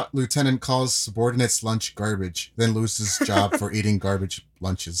 Saitama Lieutenant calls subordinates lunch garbage, then loses job for eating garbage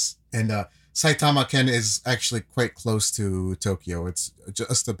lunches. And Saitama-ken is actually quite close to Tokyo. It's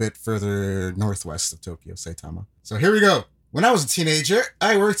just a bit further northwest of Tokyo, Saitama. So here we go. When I was a teenager,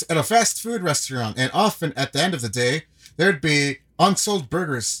 I worked at a fast food restaurant, and often at the end of the day, there'd be unsold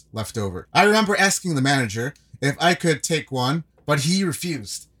burgers left over. I remember asking the manager if I could take one, but he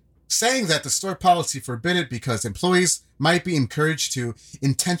refused, saying that the store policy forbid it because employees might be encouraged to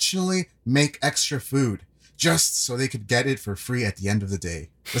intentionally make extra food just so they could get it for free at the end of the day.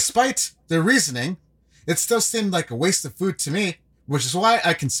 Despite their reasoning, it still seemed like a waste of food to me, which is why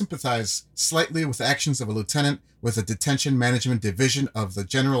I can sympathize slightly with the actions of a lieutenant with the Detention Management Division of the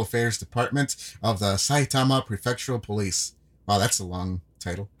General Affairs Department of the Saitama Prefectural Police. Wow, that's a long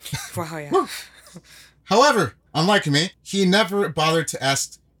title. Wow, yeah. However, unlike me, he never bothered to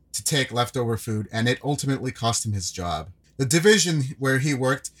ask to take leftover food, and it ultimately cost him his job. The division where he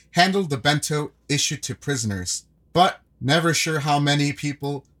worked handled the bento issued to prisoners, but never sure how many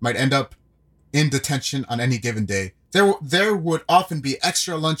people might end up in detention on any given day. There would often be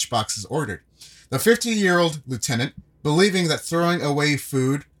extra lunch boxes ordered. The 50-year-old lieutenant, believing that throwing away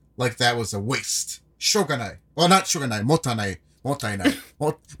food like that was a waste. Shoganai. Well, not shoganai, motanai.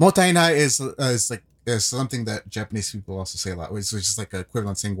 Motainai is something that Japanese people also say a lot. It's just like an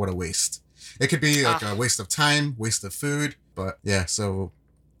equivalent saying, what a waste. It could be like a waste of time, waste of food, but yeah, so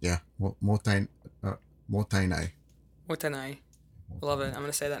yeah, motainai. Motanai. Love it. I'm going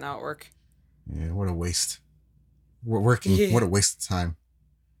to say that now at work. Yeah, what a waste. We're working, what a waste of time.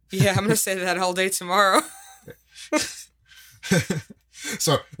 Yeah, I'm going to say that all day tomorrow.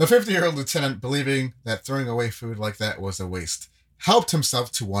 So, the 50-year-old lieutenant, believing that throwing away food like that was a waste, helped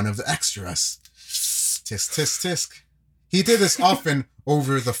himself to one of the extras. Tisk, tisk, tisk. He did this often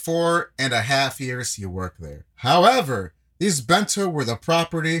over the 4.5 years he worked there. However, these bento were the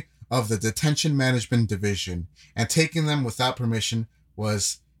property of the Detention Management Division, and taking them without permission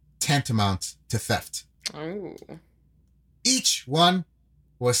was tantamount to theft. Oh. Each one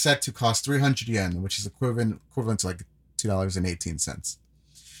was said to cost 300 yen, which is equivalent to like $2.18,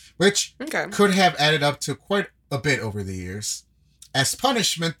 which could have added up to quite a bit over the years. As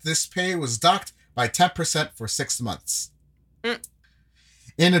punishment, this pay was docked by 10% for 6 months.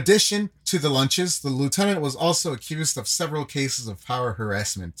 In addition to the lunches, the lieutenant was also accused of several cases of power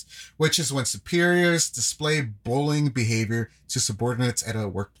harassment, which is when superiors display bullying behavior to subordinates at a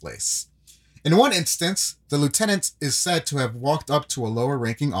workplace. In one instance, the lieutenant is said to have walked up to a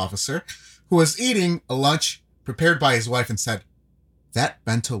lower-ranking officer who was eating a lunch prepared by his wife and said, "That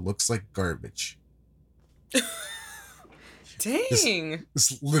bento looks like garbage." Dang.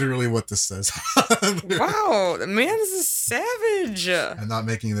 This is literally what this says. Wow, the man is a savage. I'm not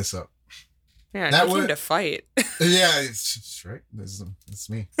making this up. Yeah, that he came to fight. Yeah, it's right. It's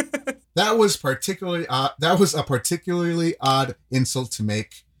me. That was a particularly odd insult to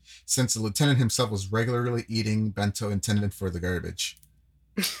make, since the lieutenant himself was regularly eating bento intended for the garbage.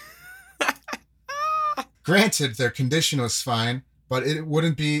 Granted, their condition was fine, but it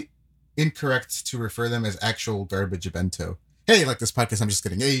wouldn't be incorrect to refer them as actual garbage bento. Hey, like this podcast, I'm just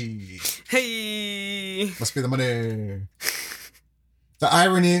kidding. Hey! Must be the money. The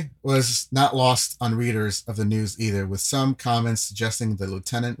irony was not lost on readers of the news either, with some comments suggesting the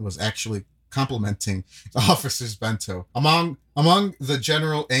lieutenant was actually complimenting the officer's bento. Among the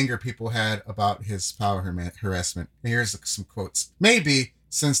general anger people had about his power harassment, here's some quotes. Maybe,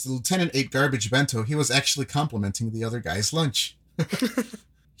 since the lieutenant ate garbage bento, he was actually complimenting the other guy's lunch.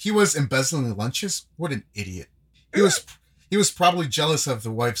 He was embezzling lunches? What an idiot. He was probably jealous of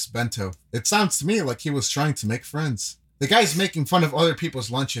the wife's bento. It sounds to me like he was trying to make friends. The guy's making fun of other people's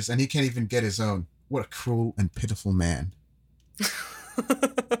lunches and he can't even get his own. What a cruel and pitiful man.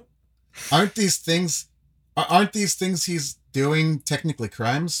 Aren't these things he's doing technically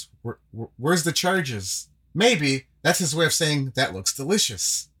crimes? Where's the charges? Maybe that's his way of saying that looks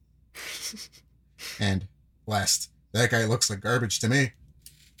delicious. And last, that guy looks like garbage to me.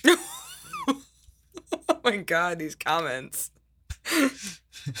 Oh my god, these comments.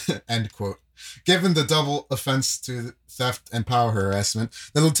 End quote. Given the double offense to theft and power harassment,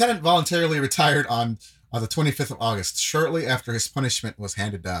 the lieutenant voluntarily retired on the 25th of August, shortly after his punishment was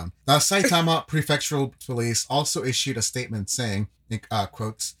handed down. The Saitama Prefectural Police also issued a statement saying,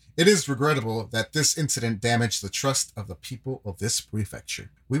 quotes, "It is regrettable that this incident damaged the trust of the people of this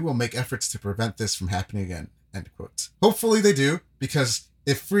prefecture. We will make efforts to prevent this from happening again." End quote. Hopefully they do, because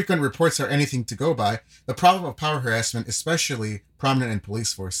if frequent reports are anything to go by, the problem of power harassment, especially prominent in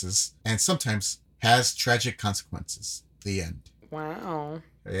police forces, and sometimes has tragic consequences. The end. Wow.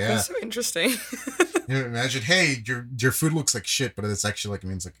 Yeah. That's so interesting. You know, imagine, hey, your food looks like shit, but it's actually like, it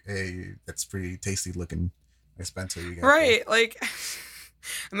means like, hey, that's pretty tasty looking. Nice bento you got. Right. Like,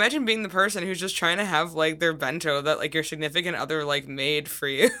 imagine being the person who's just trying to have like their bento that like your significant other like made for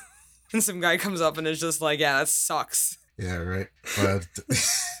you. And some guy comes up and is just like, yeah, that sucks. Yeah, right. But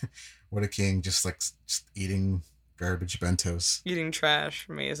what a king, just eating garbage bentos. Eating trash.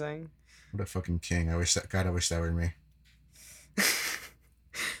 Amazing. What a fucking king. I wish that were me.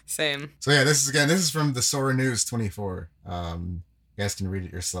 Same. So yeah, this is from the Sora News 24. You guys can read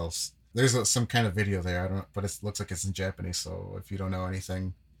it yourselves. There's some kind of video there, but it looks like it's in Japanese, so if you don't know any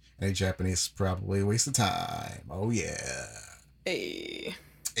Japanese, probably a waste of time. Oh yeah. Hey.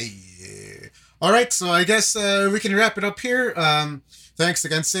 Hey. All right, so I guess we can wrap it up here. Thanks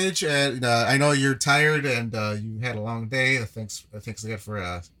again, Sage. I know you're tired and you had a long day. Thanks again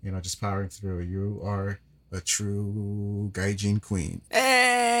for just powering through. You are a true gaijin queen.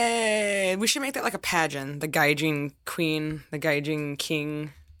 Hey, we should make that like a pageant. The gaijin queen, the gaijin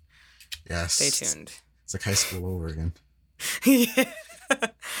king. Yes. Stay tuned. It's like high school over again. Yeah.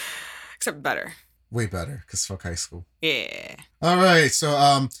 Except better. Way better, because fuck high school. Yeah. All right,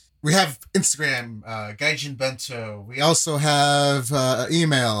 so we have Instagram, Gaijin Bento. We also have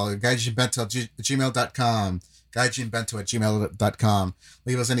email, gaijinbento@gmail.com, gaijinbento@gmail.com.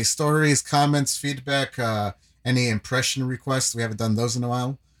 Leave us any stories, comments, feedback, any impression requests. We haven't done those in a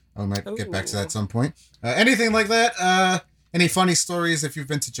while. I might get back to that at some point. Anything like that. Any funny stories if you've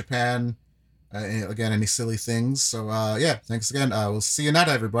been to Japan. Again, any silly things. So, yeah, thanks again. We'll see you now,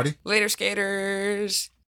 everybody. Later, skaters.